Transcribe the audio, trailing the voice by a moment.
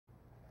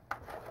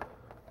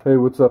Hey,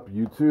 what's up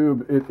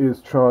YouTube? It is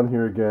Tron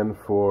here again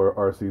for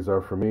RCs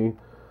Are For Me,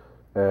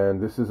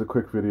 and this is a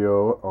quick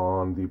video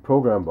on the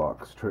program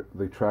box,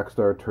 the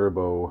Trackstar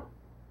Turbo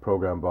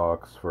program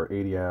box for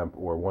 80 amp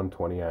or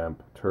 120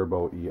 amp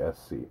Turbo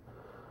ESC.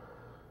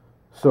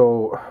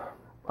 So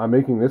I'm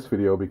making this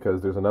video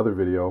because there's another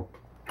video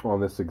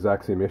on this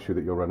exact same issue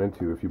that you'll run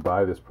into if you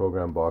buy this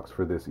program box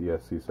for this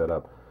ESC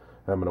setup,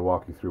 and I'm going to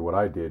walk you through what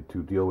I did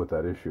to deal with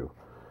that issue.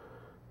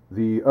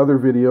 The other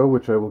video,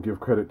 which I will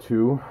give credit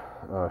to,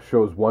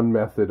 shows one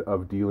method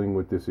of dealing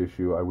with this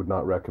issue. I would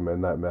not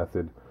recommend that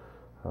method.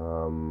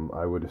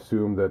 I would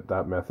assume that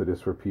that method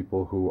is for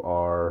people who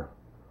are,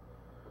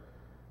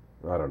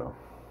 I don't know,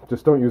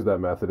 just don't use that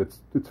method.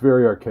 It's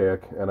very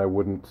archaic, and I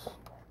wouldn't,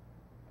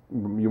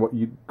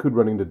 you could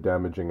run into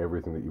damaging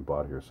everything that you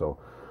bought here. So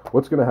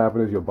what's going to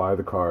happen is you'll buy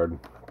the card.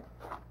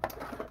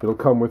 It'll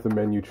come with a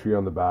menu tree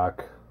on the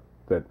back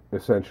that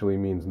essentially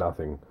means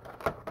nothing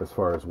as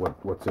far as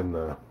what's in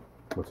the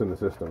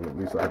system. At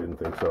least I didn't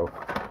think so.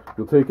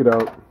 You'll take it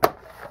out.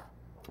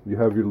 You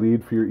have your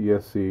lead for your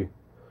ESC.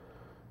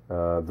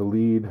 The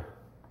lead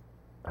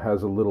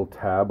has a little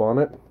tab on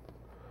it.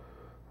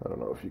 I don't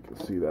know if you can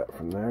see that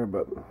from there,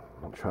 but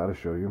I'll try to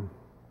show you.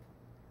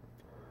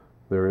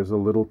 There is a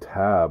little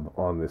tab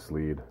on this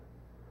lead,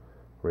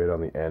 right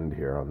on the end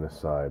here on this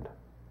side,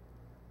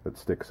 that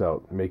sticks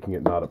out, making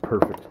it not a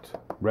perfect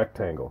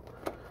rectangle.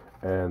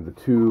 And the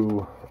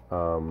two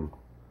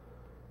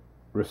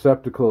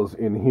receptacles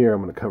in here,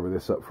 I'm going to cover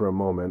this up for a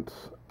moment,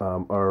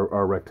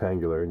 are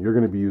rectangular, and you're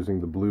going to be using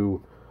the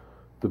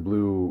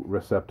blue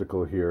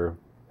receptacle here.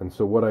 And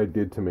so what I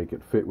did to make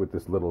it fit with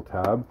this little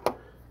tab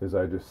is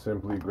I just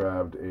simply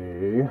grabbed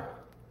a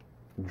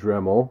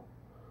Dremel,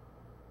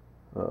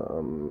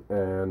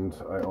 and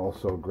I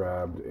also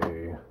grabbed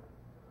a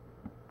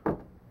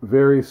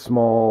very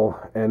small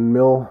end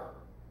mill.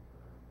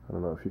 I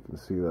don't know if you can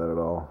see that at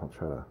all. I'll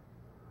try to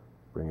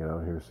bring it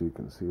out here so you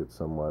can see it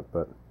somewhat,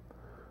 but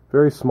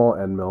very small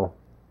end mill,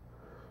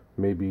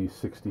 maybe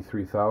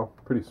 63 thou,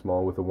 pretty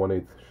small, with a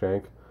 1/8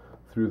 shank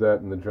through that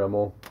in the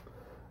Dremel,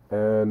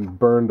 and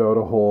burned out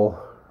a hole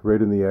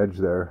right in the edge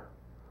there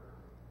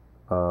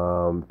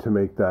to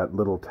make that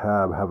little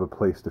tab have a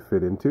place to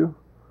fit into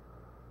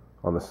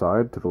on the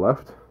side to the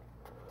left.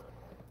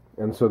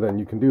 And so then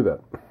you can do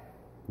that.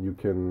 You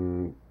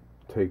can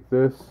take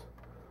this,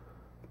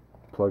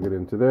 plug it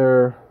into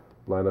there,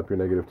 line up your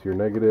negative to your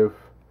negative.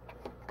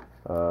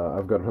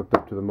 I've got it hooked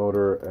up to the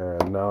motor,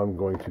 and now I'm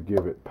going to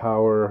give it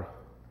power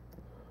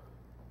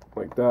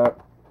like that,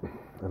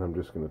 and I'm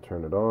just going to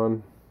turn it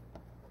on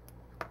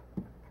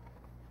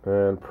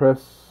and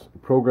press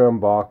program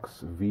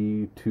box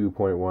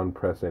V2.1,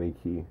 press any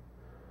key.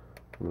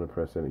 I'm going to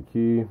press any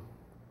key.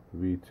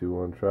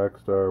 V2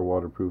 Trackstar,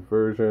 waterproof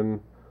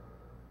version,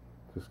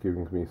 just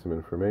giving me some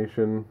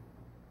information.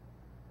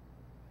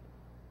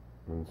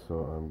 And so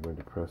I'm going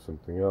to press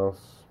something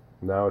else.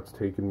 Now it's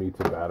taken me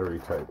to battery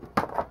type.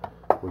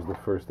 Was the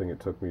first thing it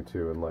took me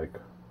to, and like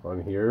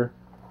on here,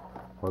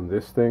 on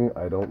this thing,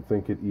 I don't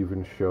think it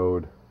even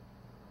showed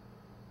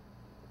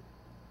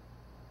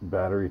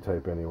battery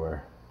type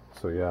anywhere.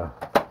 So yeah,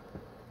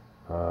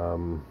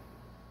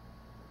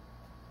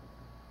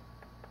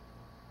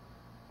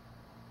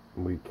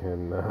 we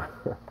can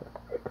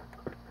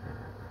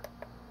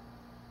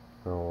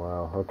oh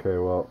wow, okay,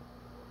 well,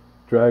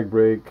 drag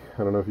brake,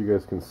 I don't know if you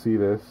guys can see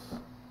this,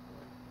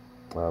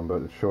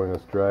 but it's showing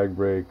us drag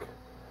brake,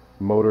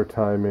 motor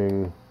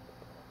timing,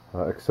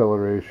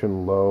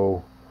 acceleration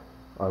low.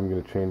 I'm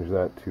going to change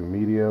that to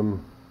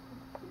medium.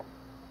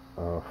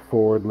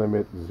 Forward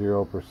limit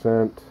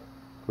 0%,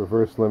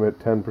 reverse limit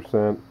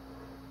 10%,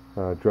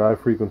 drive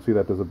frequency,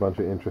 that does a bunch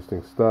of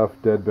interesting stuff.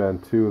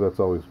 Deadband 2, that's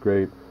always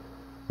great.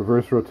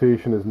 Reverse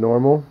rotation is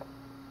normal.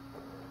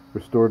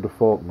 Restore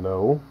default,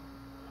 no.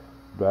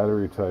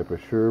 Battery type, I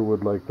sure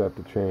would like that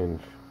to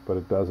change, but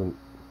it doesn't,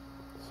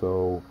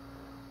 so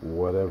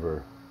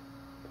whatever.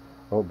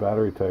 Oh,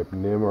 battery type,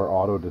 NIM or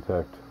auto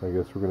detect. I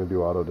guess we're going to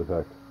do auto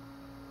detect.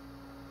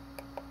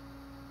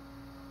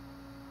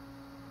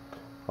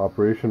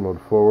 Operation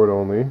mode, forward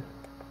only.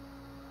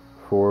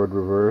 Forward,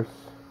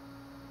 reverse.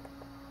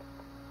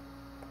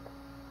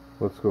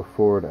 Let's go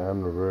forward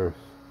and reverse.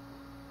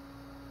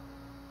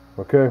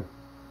 Okay,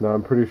 now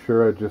I'm pretty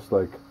sure I just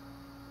like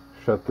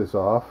shut this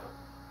off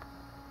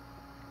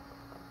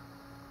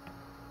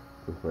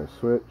with my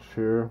switch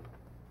here.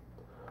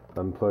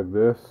 Unplug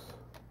this.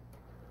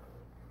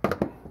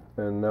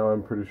 And now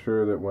I'm pretty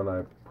sure that when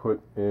I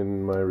put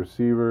in my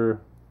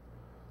receiver,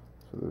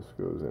 so this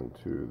goes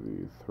into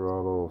the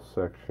throttle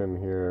section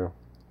here.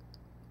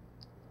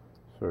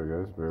 Sorry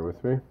guys, bear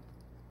with me.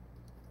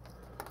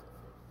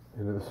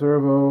 Into the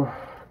servo,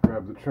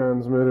 grab the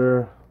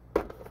transmitter,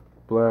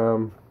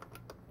 blam,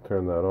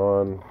 turn that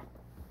on,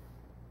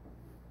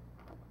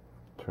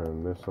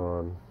 turn this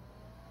on.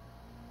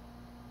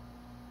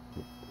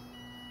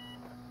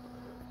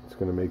 It's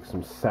going to make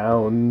some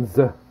sounds.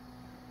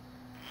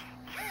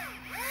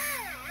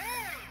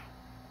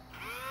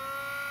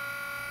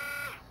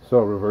 So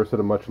reverse at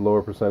a much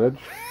lower percentage.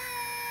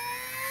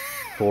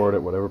 forward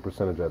at whatever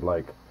percentage I'd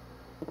like,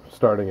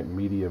 starting at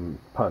medium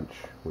punch,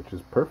 which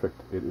is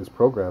perfect. It is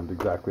programmed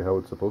exactly how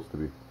it's supposed to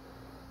be.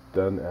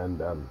 Done and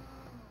done.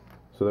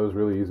 So that was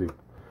really easy. At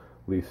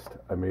least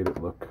I made it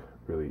look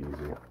really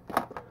easy.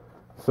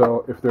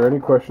 So if there are any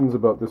questions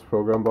about this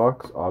program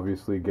box,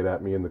 obviously get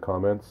at me in the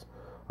comments.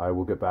 I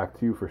will get back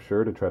to you for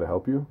sure to try to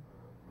help you.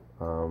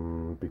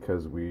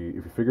 Because if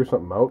you figure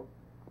something out,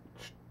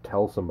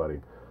 tell somebody.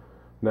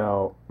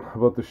 Now,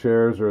 about the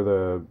shares or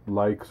the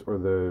likes or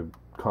the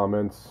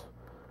comments,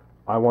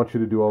 I want you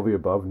to do all the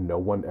above. No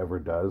one ever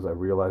does. I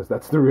realize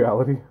that's the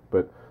reality.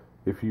 But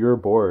if you're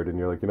bored and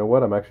you're like, you know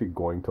what, I'm actually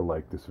going to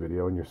like this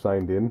video, and you're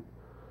signed in,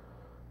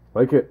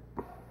 like it.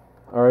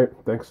 Alright,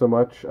 thanks so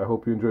much. I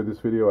hope you enjoyed this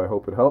video. I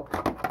hope it helped.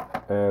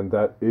 And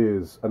that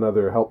is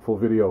another helpful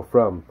video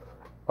from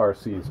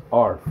RC's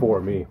R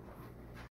for me.